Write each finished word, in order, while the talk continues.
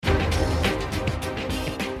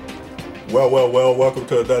Well, welcome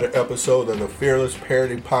to another episode of the Fearless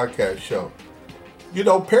Parenting Podcast Show. You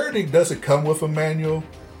know, parenting doesn't come with a manual.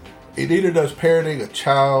 It neither does parenting a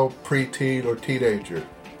child, preteen, or teenager.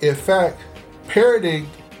 In fact, parenting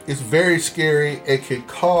is very scary and can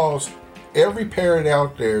cause every parent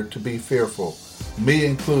out there to be fearful, me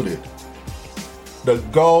included. The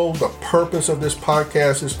goal, the purpose of this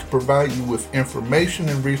podcast is to provide you with information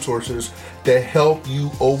and resources that help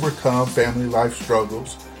you overcome family life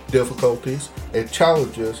struggles, difficulties, and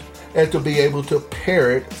challenges, and to be able to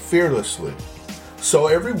parent fearlessly. So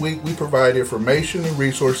every week we provide information and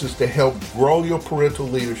resources to help grow your parental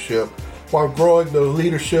leadership while growing the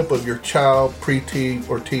leadership of your child, preteen,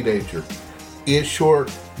 or teenager. In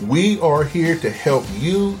short, we are here to help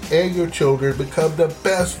you and your children become the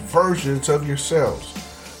best versions of yourselves.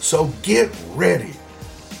 So get ready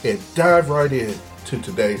and dive right in to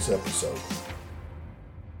today's episode.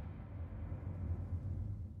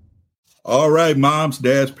 All right, moms,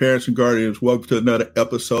 dads, parents, and guardians, welcome to another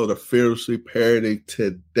episode of Fearlessly Parenting.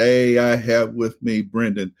 Today, I have with me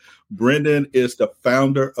Brendan. Brendan is the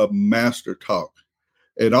founder of Master Talk.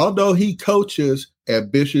 And although he coaches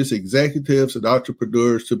ambitious executives and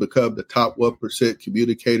entrepreneurs to become the top 1%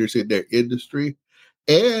 communicators in their industry,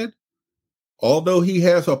 and although he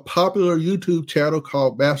has a popular YouTube channel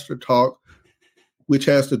called Master Talk, which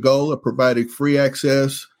has the goal of providing free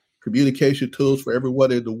access communication tools for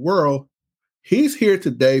everyone in the world, he's here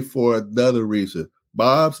today for another reason.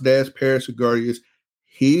 Moms, dads, parents, and guardians,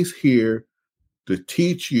 he's here to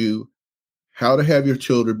teach you how to have your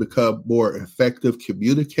children become more effective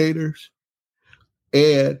communicators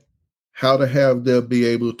and how to have them be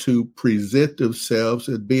able to present themselves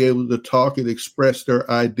and be able to talk and express their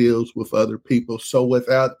ideals with other people. So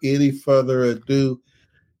without any further ado,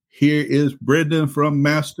 here is Brendan from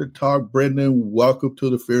Master Talk. Brendan, welcome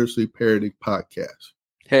to the Fearlessly Parenting Podcast.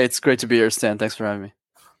 Hey, it's great to be here, Stan. Thanks for having me.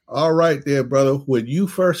 All right there, brother. When you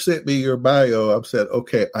first sent me your bio, I said,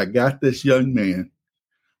 okay, I got this young man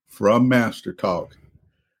from Master Talk,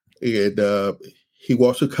 and he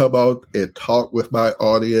wants to come out and talk with my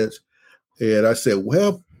audience. And I said,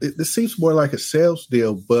 well, this seems more like a sales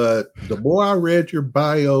deal, but the more I read your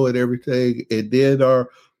bio and everything, and then our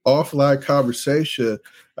offline conversation,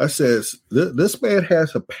 I says, this man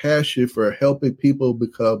has a passion for helping people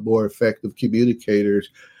become more effective communicators.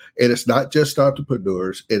 And it's not just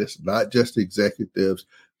entrepreneurs, and it's not just executives.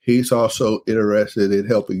 He's also interested in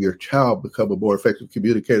helping your child become a more effective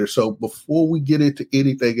communicator. So before we get into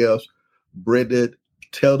anything else, Brendan,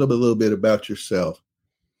 tell them a little bit about yourself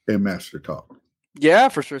and Master Talk. Yeah,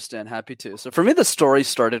 for sure, Stan. Happy to. So for me, the story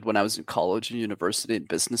started when I was in college and university and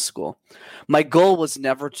business school. My goal was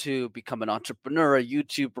never to become an entrepreneur, a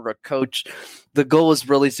YouTuber, a coach. The goal was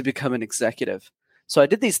really to become an executive. So I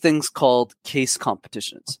did these things called case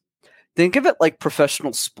competitions. Think of it like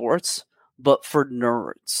professional sports, but for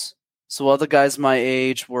nerds. So other guys my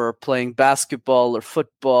age were playing basketball or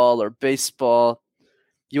football or baseball.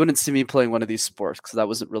 You wouldn't see me playing one of these sports because that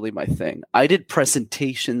wasn't really my thing. I did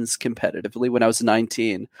presentations competitively when I was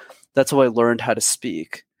 19. That's how I learned how to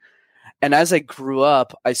speak. And as I grew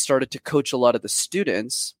up, I started to coach a lot of the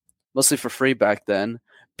students, mostly for free back then,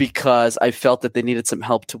 because I felt that they needed some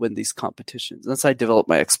help to win these competitions. That's how I developed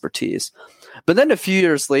my expertise. But then a few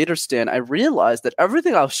years later, Stan, I realized that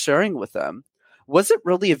everything I was sharing with them wasn't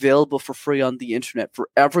really available for free on the internet for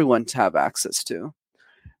everyone to have access to.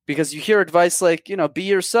 Because you hear advice like, be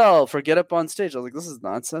yourself or get up on stage. I was like, this is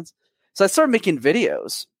nonsense. So I started making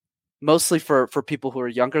videos, mostly for people who are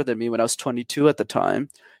younger than me when I was 22 at the time,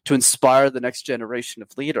 to inspire the next generation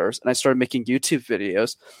of leaders. And I started making YouTube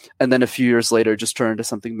videos. And then a few years later, it just turned into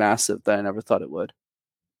something massive that I never thought it would.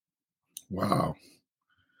 Wow.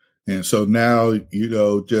 And so now,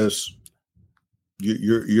 just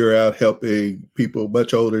you're out helping people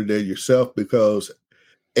much older than yourself, because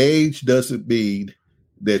age doesn't mean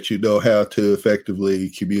that you know how to effectively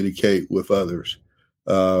communicate with others.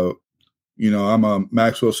 I'm a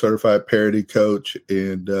Maxwell certified parenting coach,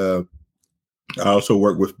 and I also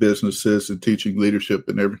work with businesses and teaching leadership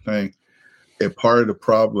and everything. And part of the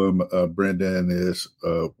problem, Brendan, is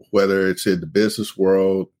whether it's in the business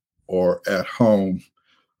world or at home,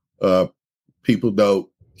 people don't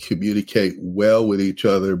communicate well with each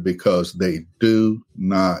other because they do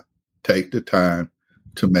not take the time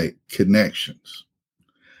to make connections.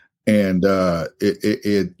 And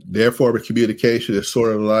therefore, the communication is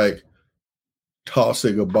sort of like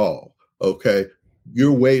tossing a ball. Okay,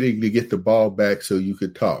 you're waiting to get the ball back so you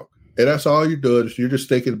can talk, and that's all you're doing. Is you're just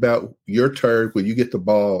thinking about your turn when you get the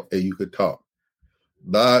ball and you can talk,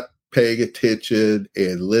 not paying attention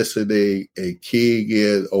and listening and keying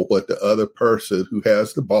in on what the other person who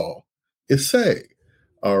has the ball is saying.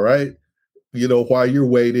 All right. While you're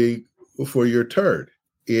waiting for your turn.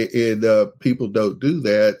 And people don't do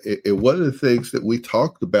that. And one of the things that we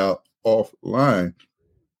talked about offline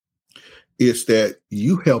is that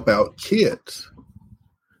you help out kids,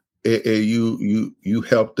 and you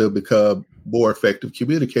help them become more effective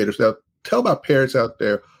communicators. Now, tell my parents out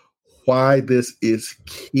there why this is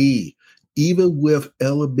key. Even with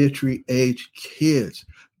elementary age kids,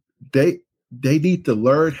 they need to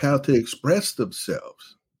learn how to express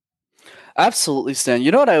themselves. Absolutely, Stan.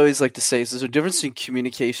 You know what I always like to say is there's a difference between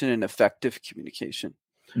communication and effective communication,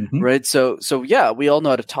 right? So yeah, we all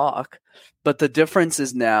know how to talk, but the difference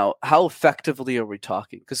is now how effectively are we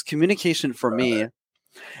talking? Because communication for me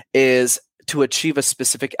is to achieve a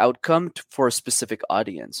specific outcome for a specific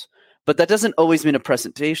audience. But that doesn't always mean a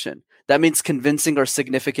presentation. That means convincing our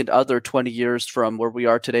significant other 20 years from where we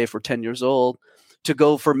are today, if we're 10 years old, to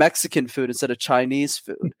go for Mexican food instead of Chinese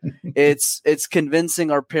food. It's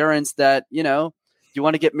convincing our parents that, you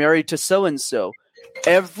want to get married to so-and-so.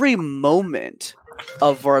 Every moment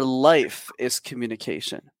of our life is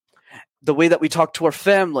communication. The way that we talk to our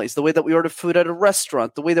families, the way that we order food at a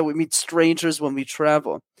restaurant, the way that we meet strangers when we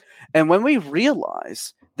travel. And when we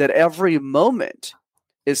realize that every moment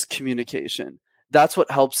is communication, that's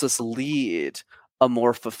what helps us lead a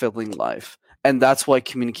more fulfilling life. And that's why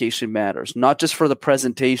communication matters, not just for the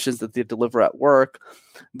presentations that they deliver at work,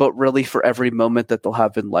 but really for every moment that they'll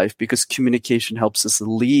have in life, because communication helps us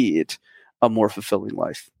lead a more fulfilling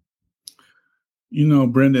life.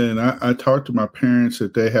 Brendan, I talked to my parents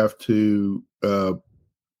that they have to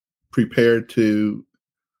prepare to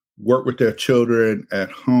work with their children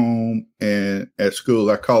at home and at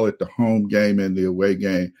school. I call it the home game and the away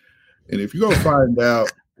game. And if you're going to find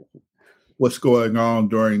out what's going on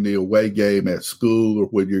during the away game at school or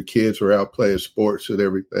when your kids are out playing sports and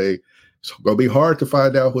everything, it's going to be hard to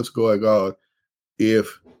find out what's going on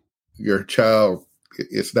if your child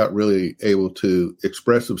is not really able to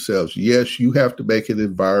express themselves. Yes, you have to make an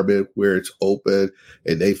environment where it's open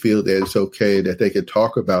and they feel that it's okay, that they can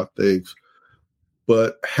talk about things.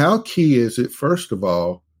 But how key is it, first of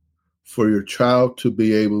all, for your child to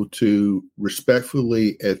be able to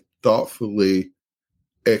respectfully and thoughtfully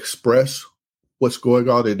express what's going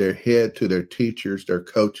on in their head to their teachers, their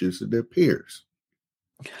coaches, and their peers?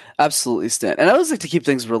 Absolutely, Stan. And I always like to keep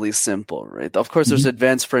things really simple, right? Of course, there's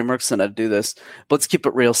advanced frameworks on how to do this, but let's keep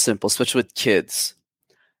it real simple, especially with kids.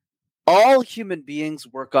 All human beings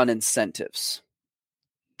work on incentives.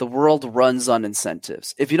 The world runs on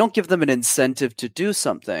incentives. If you don't give them an incentive to do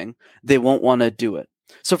something, they won't want to do it.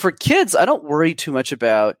 So for kids, I don't worry too much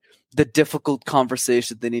about the difficult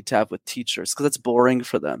conversation they need to have with teachers, because it's boring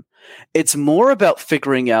for them. It's more about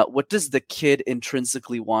figuring out what does the kid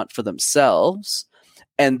intrinsically want for themselves,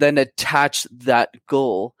 and then attach that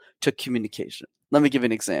goal to communication. Let me give you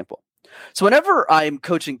an example. So whenever I'm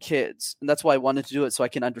coaching kids, and that's why I wanted to do it so I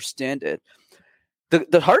can understand it,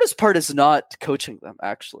 the hardest part is not coaching them,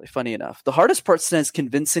 actually, funny enough. The hardest part is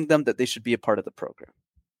convincing them that they should be a part of the program.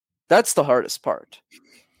 That's the hardest part.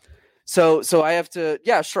 So I have to,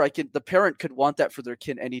 the parent could want that for their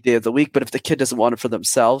kid any day of the week, but if the kid doesn't want it for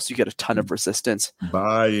themselves, you get a ton of resistance.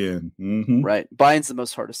 Buy-in. Mm-hmm. Right. Buy-in's the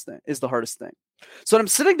hardest thing. So when I'm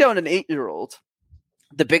sitting down an 8-year-old,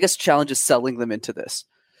 the biggest challenge is selling them into this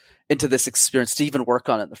experience to even work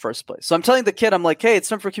on it in the first place. So I'm telling the kid, I'm like, hey, it's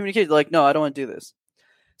time for communication. They're like, no, I don't want to do this.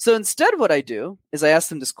 So instead, what I do is I ask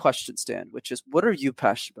them this question, Stan, which is, what are you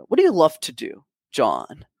passionate about? What do you love to do,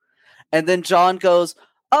 John? And then John goes,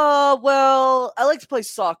 well, I like to play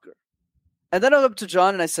soccer. And then I go up to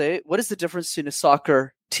John and I say, what is the difference between a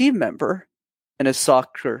soccer team member and a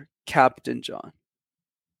soccer captain, John?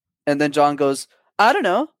 And then John goes, I don't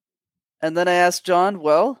know. And then I ask John,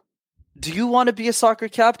 well, do you want to be a soccer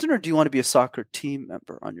captain or do you want to be a soccer team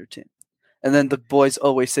member on your team? And then the boys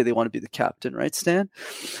always say they want to be the captain, right, Stan?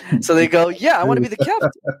 So they go, yeah, I want to be the captain.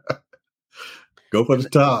 Go for the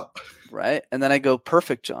top. Right. And then I go,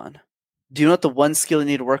 perfect, John. Do you know what the one skill you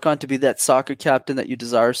need to work on to be that soccer captain that you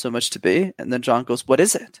desire so much to be? And then John goes, what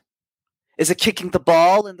is it? Is it kicking the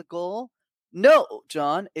ball in the goal? No,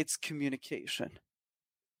 John, it's communication.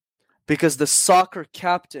 Because the soccer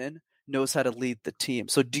captain knows how to lead the team.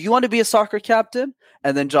 So do you want to be a soccer captain?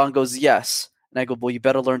 And then John goes, yes. And I go, well, you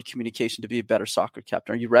better learn communication to be a better soccer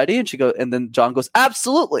captain. Are you ready? And then John goes,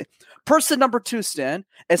 absolutely. Person number 2, Stan,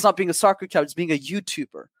 it's not being a soccer captain, it's being a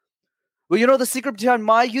YouTuber. Well, you know the secret behind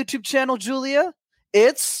my YouTube channel, Julia?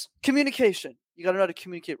 It's communication. You got to know how to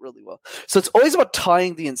communicate really well. So it's always about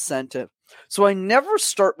tying the incentive. So I never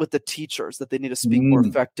start with the teachers that they need to speak more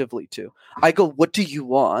effectively to. I go, what do you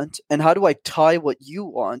want? And how do I tie what you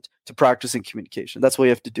want to practicing communication? That's why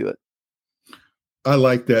you have to do it. I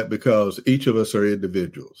like that because each of us are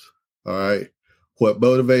individuals. All right. What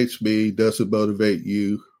motivates me doesn't motivate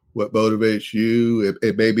you. What motivates you,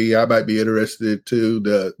 it maybe I might be interested to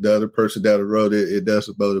the other person down the road, it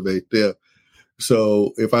doesn't motivate them.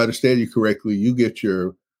 So if I understand you correctly, you get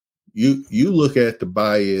you look at the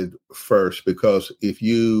buy-in first, because if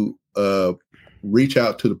you reach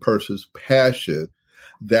out to the person's passion,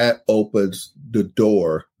 that opens the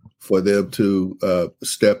door for them to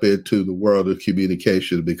step into the world of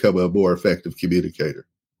communication and become a more effective communicator.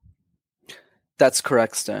 That's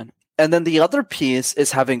correct, Stan. And then the other piece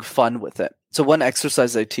is having fun with it. So one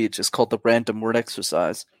exercise I teach is called the random word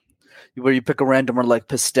exercise, where you pick a random word like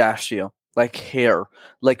pistachio, like hair,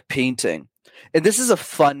 like painting. And this is a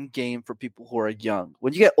fun game for people who are young.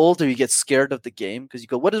 When you get older, you get scared of the game because you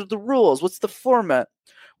go, what are the rules? What's the format?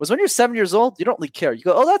 Whereas when you're 7 years old, you don't really care. You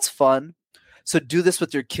go, oh, that's fun. So do this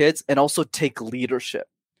with your kids and also take leadership.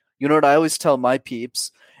 You know what I always tell my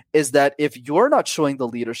peeps is that if you're not showing the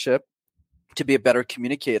leadership to be a better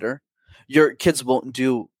communicator, your kids won't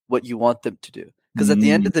do what you want them to do. Because at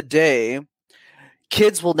the end of the day,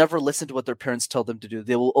 kids will never listen to what their parents tell them to do.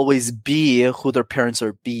 They will always be who their parents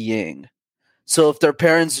are being. So if their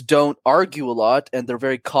parents don't argue a lot and they're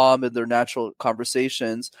very calm in their natural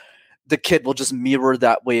conversations, the kid will just mirror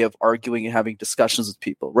that way of arguing and having discussions with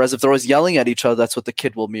people. Whereas if they're always yelling at each other, that's what the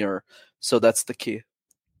kid will mirror. So that's the key.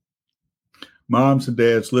 Moms and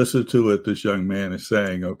dads, listen to what this young man is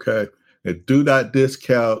saying, okay? And do not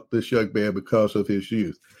discount this young man because of his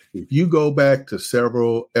youth. If you go back to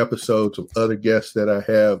several episodes of other guests that I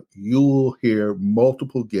have, you will hear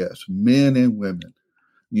multiple guests, men and women,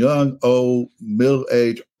 young, old,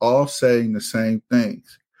 middle-aged, all saying the same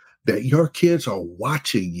things, that your kids are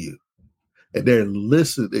watching you and they're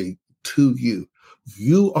listening to you.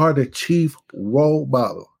 You are the chief role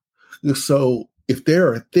model. So if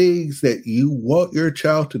there are things that you want your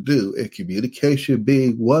child to do, and communication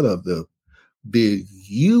being one of them, then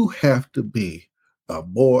you have to be a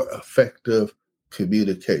more effective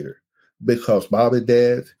communicator, because mom and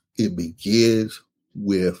dad, it begins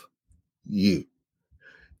with you.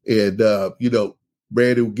 And,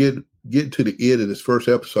 Brandon, getting to the end of this first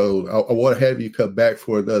episode, I want to have you come back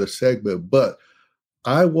for another segment, but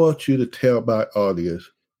I want you to tell my audience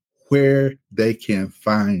where they can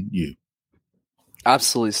find you.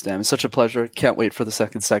 Absolutely, Stan. It's such a pleasure. Can't wait for the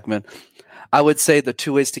second segment. I would say the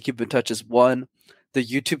 2 ways to keep in touch is, one, the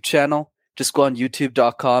YouTube channel. Just go on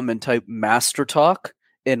youtube.com and type Master Talk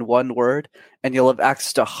in one word, and you'll have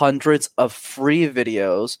access to hundreds of free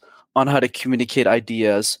videos on how to communicate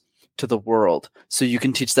ideas to the world. So you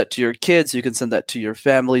can teach that to your kids, you can send that to your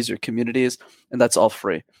families, your communities, and that's all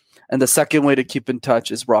free. And the second way to keep in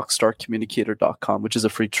touch is rockstarcommunicator.com, which is a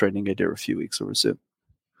free training I did a few weeks over Zoom.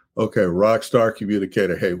 Okay, Rockstar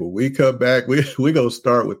Communicator. Hey, when we come back, we're going to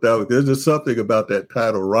start with that. There's just something about that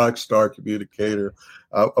title, Rockstar Communicator.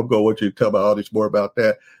 I'm going to want you to tell my audience more about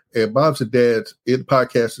that. And moms and dads, in the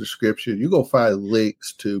podcast description, you're going to find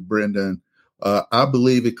links to Brendan. I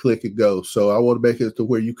believe in click and go. So I want to make it to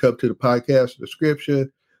where you come to the podcast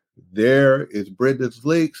description. There is Brendan's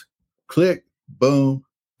links. Click, boom,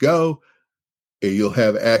 go. And you'll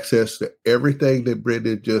have access to everything that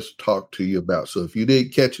Brendan just talked to you about. So if you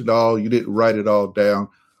didn't catch it all, you didn't write it all down,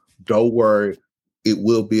 don't worry. It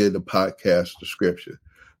will be in the podcast description.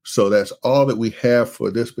 So that's all that we have for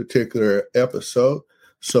this particular episode.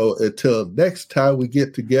 So until next time we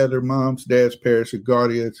get together, moms, dads, parents, and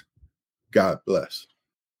guardians, God bless.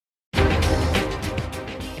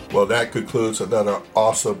 Well, that concludes another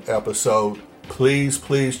awesome episode. Please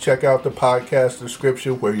check out the podcast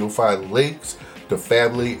description where you'll find links to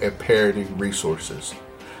family and parenting resources.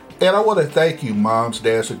 And I want to thank you, moms,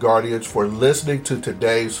 dads, and guardians, for listening to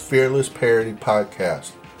today's Fearless Parenting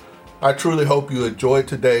Podcast. I truly hope you enjoyed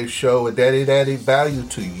today's show and that it added value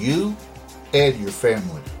to you and your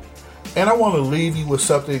family. And I want to leave you with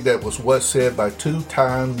something that was once said by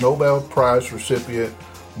two-time Nobel Prize recipient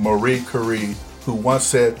Marie Curie, who once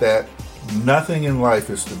said that nothing in life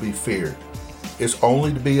is to be feared. It's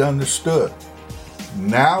only to be understood.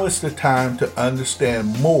 Now is the time to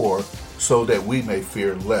understand more so that we may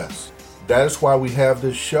fear less. That is why we have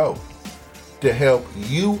this show, to help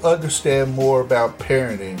you understand more about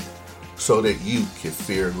parenting so that you can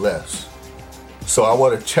fear less. So I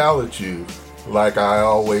want to challenge you, like I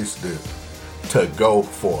always do, to go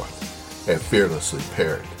forth and fearlessly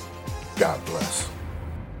parent. God bless.